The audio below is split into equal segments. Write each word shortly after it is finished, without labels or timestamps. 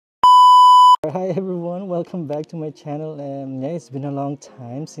Hi everyone, welcome back to my channel. And yeah, it's been a long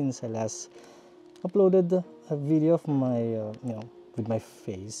time since I last uploaded a video of my with my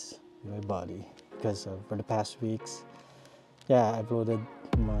face, with my body, because for the past weeks, yeah, I uploaded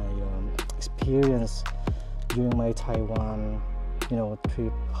my experience during my Taiwan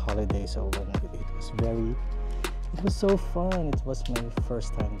trip holiday. So it was so fun. It was my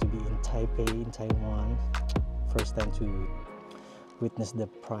first time to be in Taipei, in Taiwan. First time to witness the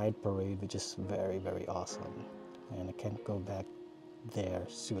Pride Parade, which is very awesome, and I can't go back there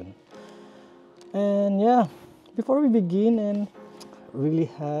soon. And yeah, before we begin, and really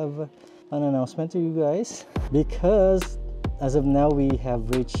have an announcement to you guys, because as of now we have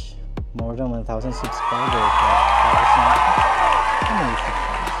reached more than 1,000 subscribers. How many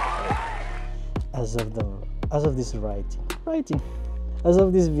subscribers? As of this writing, as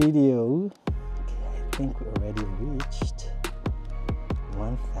of this video, okay, I think we already reached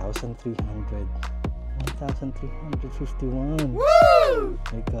 1,351. Woo!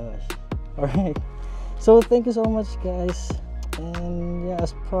 My gosh. Alright, so thank you so much, guys. And yeah,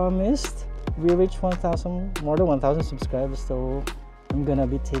 as promised, we reached more than 1,000 subscribers, so I'm gonna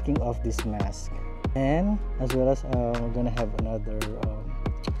be taking off this mask, and as well as we're gonna have another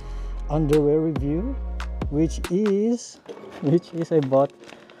underwear review, which is I bought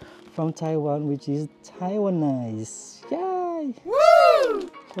from Taiwan, which is Taiwanize. Yay! Woo!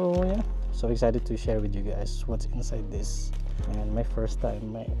 So yeah, so excited to share with you guys what's inside this, and my first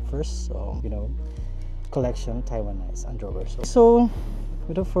collection Taiwanese underwear. So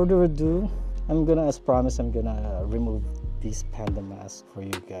without further ado, as promised, I'm gonna remove this panda mask for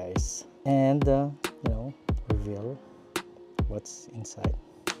you guys, and reveal what's inside.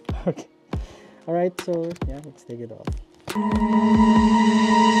 Okay, all right, so yeah, let's take it off.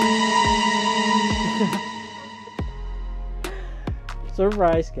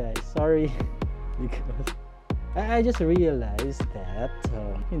 Surprise, guys, sorry, because I just realized that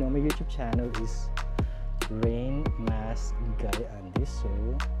my YouTube channel is Rain Mask Guy Andy, so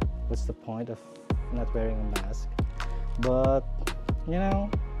what's the point of not wearing a mask? But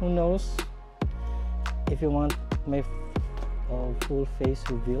who knows, if you want my full face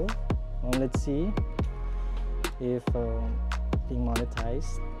reveal, let's see if being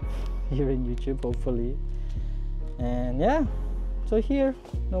monetized here in YouTube, hopefully. And yeah, so here,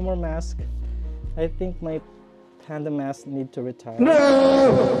 no more mask. I think my panda mask need to retire.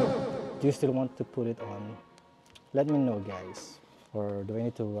 No! Do you still want to put it on? Let me know, guys. Or do I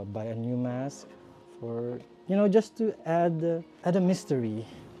need to buy a new mask for just to add a mystery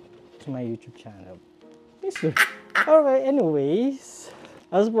to my YouTube channel? Mystery. All right. Anyways,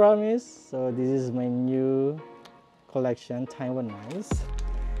 as promised, so this is my new collection, Taiwanese,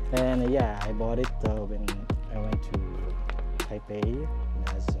 and yeah, I bought it when I went to Taipei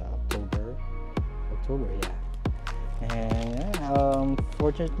last October, yeah. And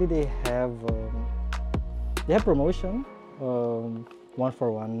fortunately they have promotion, 1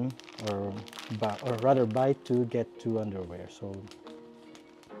 for 1, or rather buy 2 get 2 underwear. So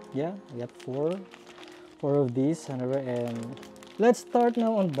yeah, I got four of these underwear, and let's start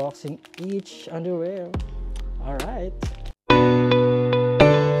now unboxing each underwear. All right.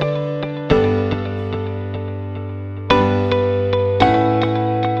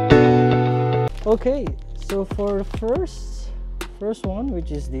 Okay, so for the first one,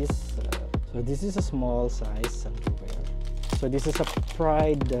 which is this, so this is a small size underwear. So this is a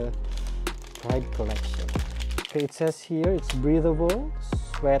Pride collection. Okay, it says here it's breathable,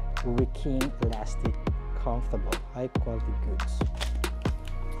 sweat wicking, elastic, comfortable, high quality goods.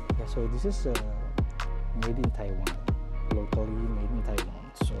 Yeah, so this is made in Taiwan, locally made in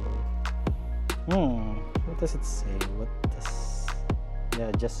Taiwan. So what does it say?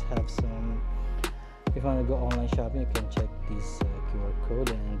 Just have some. If you want to go online shopping, you can check this QR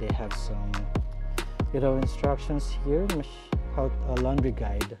code, and they have some instructions here. How a laundry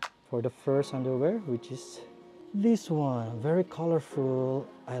guide for the first underwear, which is this one, very colorful.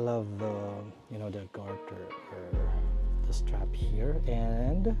 I love the the garter, or the strap here,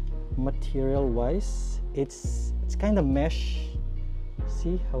 and material wise, it's kind of mesh.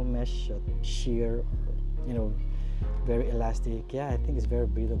 See how mesh, sheer, very elastic. Yeah, I think it's very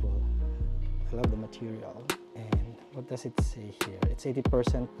breathable. I love the material. And what does it say here? It's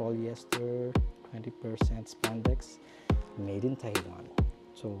 80% polyester, 20% spandex, made in Taiwan.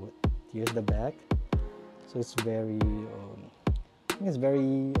 So here's the back. So it's very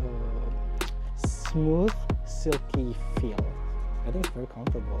smooth, silky feel. I think it's very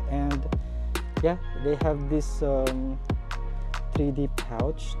comfortable. And yeah, they have this 3D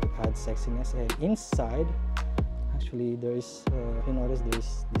pouch to add sexiness, and inside Actually, there is you notice there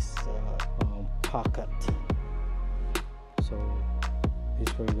is this pocket, so this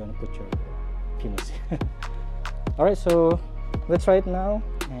is where you're gonna put your penis. All right, so let's try it now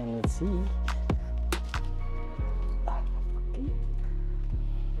and let's see. Okay.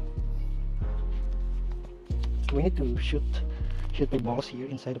 So we need to shoot the balls here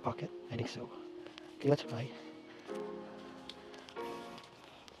inside the pocket. I think so. Okay, let's try.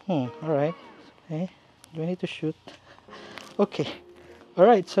 All right. Okay. Do we need to shoot? Okay. All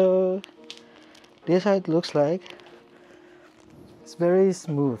right. So this is how it looks like. It's very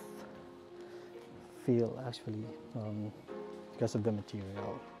smooth feel actually, because of the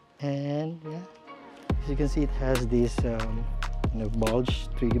material. And yeah, as you can see, it has this bulge,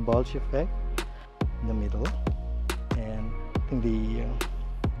 3D bulge effect in the middle. And I think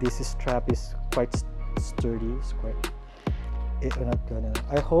this strap is quite sturdy. It's quite. We're not gonna.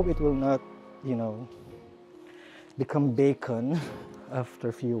 I hope it will not, become bacon after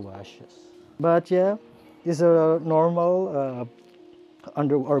a few washes. But yeah, this is a normal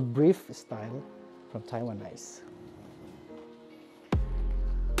under or brief style from Taiwanize.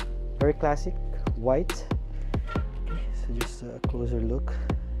 Very classic, white. Okay, so just a closer look.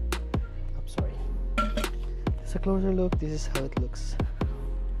 I'm sorry. Just a closer look. This is how it looks.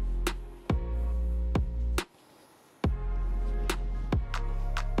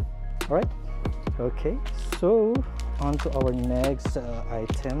 All right. Okay. So on to our next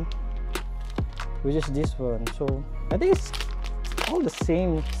item, which is this one. So I think it's all the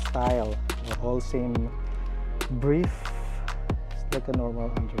same style, all same brief. It's like a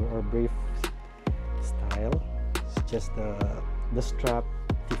normal underwear or brief style. It's just the strap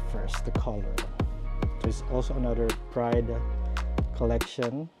differs, the color. There's also another Pride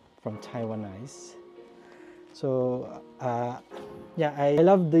collection from Taiwanese. So yeah, I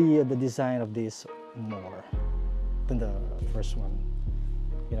love the design of this more than the first one.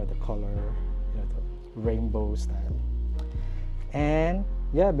 The color, the rainbow style. And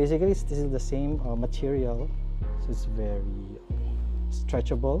yeah, basically this is the same material, so it's very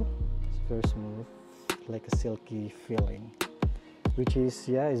stretchable, it's very smooth, like a silky feeling, which is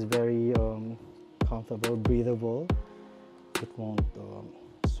is very comfortable, breathable. It won't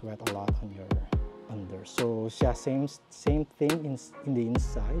sweat a lot on your under. So yeah, same thing in the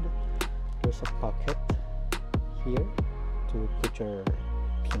inside. There's a pocket here to put your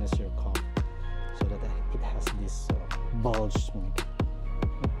penis, your cock, so that it has this bulge, make it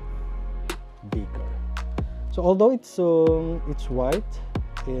bigger. So although it's white,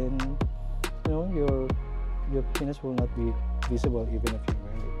 and your penis will not be visible even if you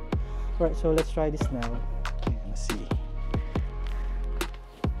wear it. All right, so let's try this now and see.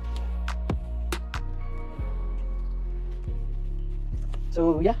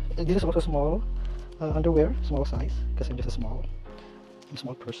 So yeah, this is also small underwear, small size, because I'm just a small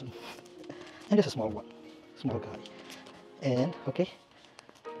person. I'm just a small guy. And okay,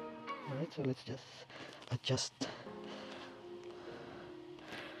 all right. So let's just adjust.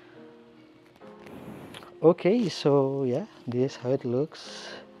 Okay, so yeah, this is how it looks.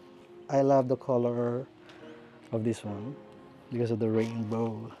 I love the color of this one because of the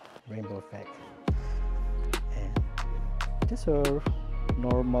rainbow effect. And this is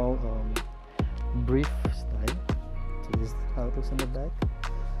normal brief style. So this is how it looks on the back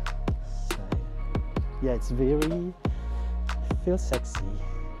side. Yeah, it's feels sexy.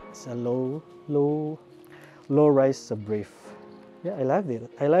 It's a low rise brief. Yeah, I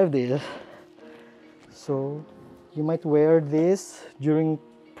love this. So you might wear this during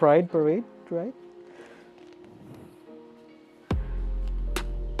Pride parade, right?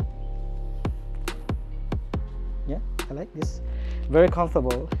 Yeah, I like this. Very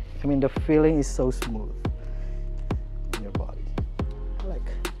comfortable. I mean, the feeling is so smooth in your body. I like.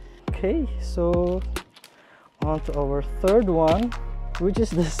 Okay, so on to our third one, which is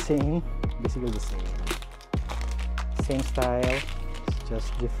the same, basically the same style. It's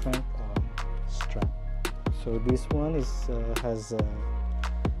just different strap. So this one has a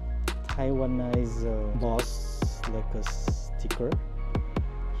Taiwanese boss, like a sticker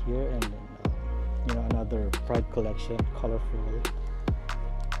here, and then another Pride collection, colorful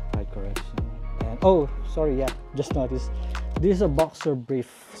Pride collection. And oh, sorry, yeah, just noticed this is a boxer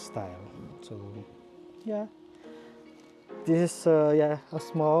brief style. So yeah, this is a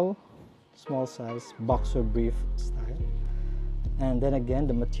small size boxer brief style. And then again,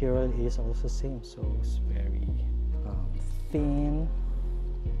 the material is also same, so it's very thin,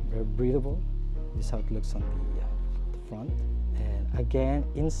 very breathable. This is how it looks on the front. And again,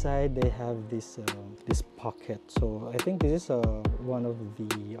 inside they have this this pocket. So I think this is one of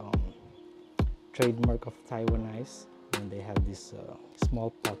the trademark of Taiwanese, and they have this small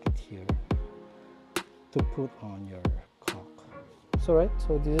pocket here to put on your cock. So right,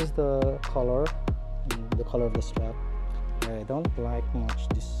 so this is the color of the strap. I don't like much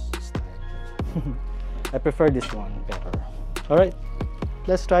this style. I prefer this one better. All right,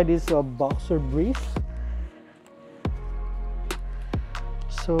 let's try this boxer brief.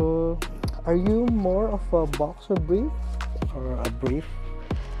 So are you more of a boxer brief or a brief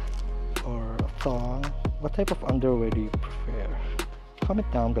or a thong? What type of underwear do you prefer?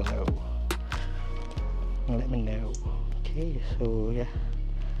 Comment down below and let me know. Okay, so yeah,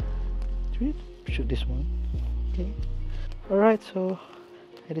 should we shoot this one? Okay, all right, so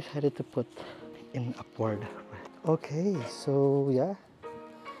I decided to put in upward. Okay, so yeah,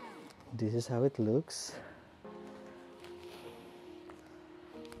 this is how it looks.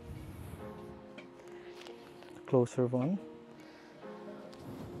 Closer one.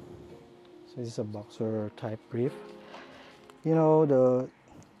 So this is a boxer type brief. You know,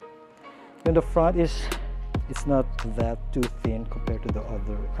 the front it's not that too thin compared to the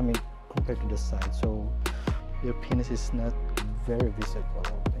other, compared to the side, so your penis is not very visible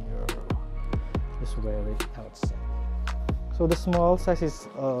when you're just wear it outside. So the small size is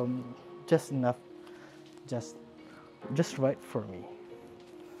just enough, just right for me.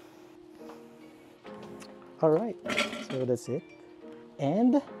 All right, so that's it.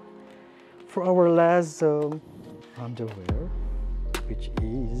 And for our last underwear, which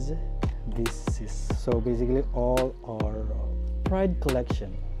is this is so basically all our Pride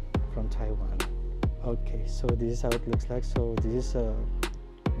collection from Taiwan. Okay, so this is how it looks like. So this is a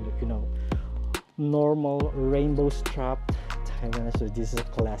normal rainbow strapped Taiwanese. So this is a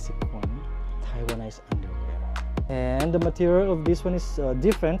classic one, Taiwanese underwear. And the material of this one is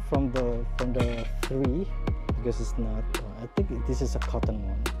different from the three, because it's not. I think this is a cotton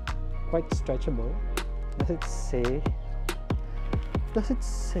one, quite stretchable. Does it say? Does it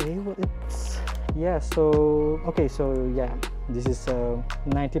say what it's? Yeah. So okay. So yeah, this is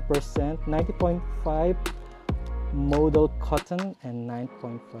 90%, 90.5 modal cotton and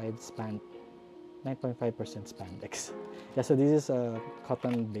 9.5% spandex. Yeah. So this is a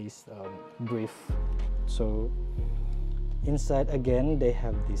cotton-based brief. So inside again they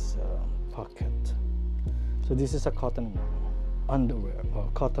have this pocket. So this is a cotton one underwear or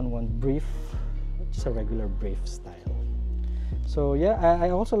cotton one brief, just a regular brief style. So yeah, I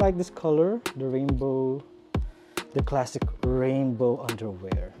also like this color, the rainbow, the classic rainbow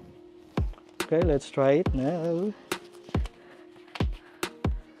underwear. Okay, let's try it now.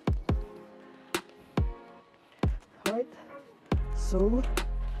 Alright, so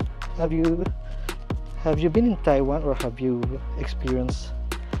have you been in Taiwan, or have you experienced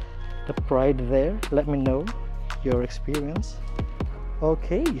the Pride there? Let me know your experience.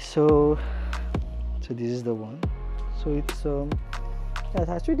 Okay, so this is the one. So it's yeah,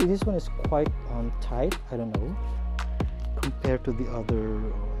 actually this one is quite tight. I don't know, compared to the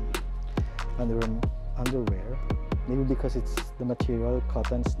other underwear. Maybe because it's the material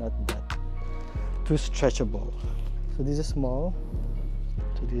cotton is not that too stretchable. So this is small.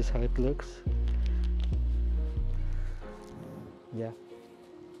 So this is how it looks. Yeah,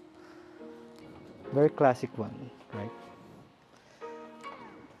 very classic one, right?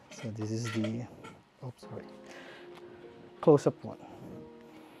 So this is the close-up one.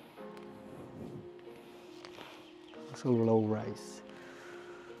 So low rise.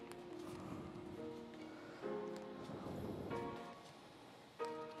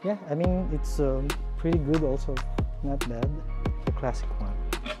 Yeah, I mean it's pretty good also, not bad. The classic one.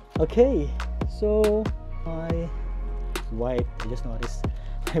 Okay, so I just noticed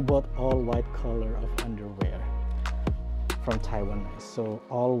I bought all white color of underwear from Taiwanese. So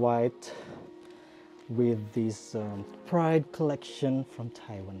all white with this Pride collection from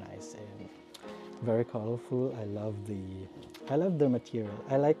Taiwanese, and very colorful. I love the material.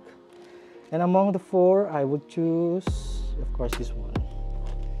 I like, and among the four I would choose, of course, this one.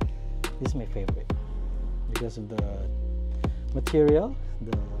 This is my favorite because of the material,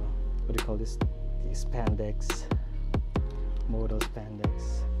 the what do you call this, the spandex, modal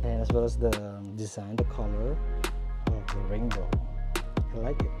spandex, and as well as the design, the color of the rainbow. I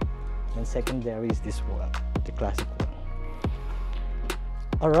like it. And secondary is this one, the classic one.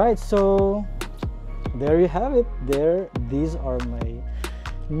 All right, so there you have it. These are my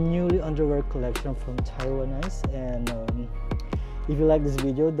newly underwear collection from Taiwanese. And if you like this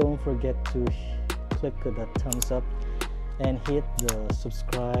video, don't forget to click that thumbs up and hit the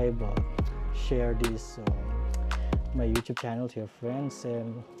subscribe, share this my YouTube channel to your friends,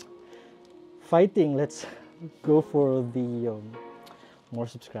 and fighting, let's go for the more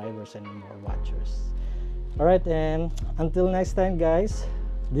subscribers and more watchers. Alright, and until next time guys,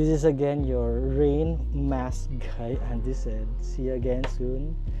 this is again your rain mask guy, and this said, see you again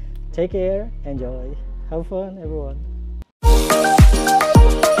soon. Take care, enjoy, have fun everyone.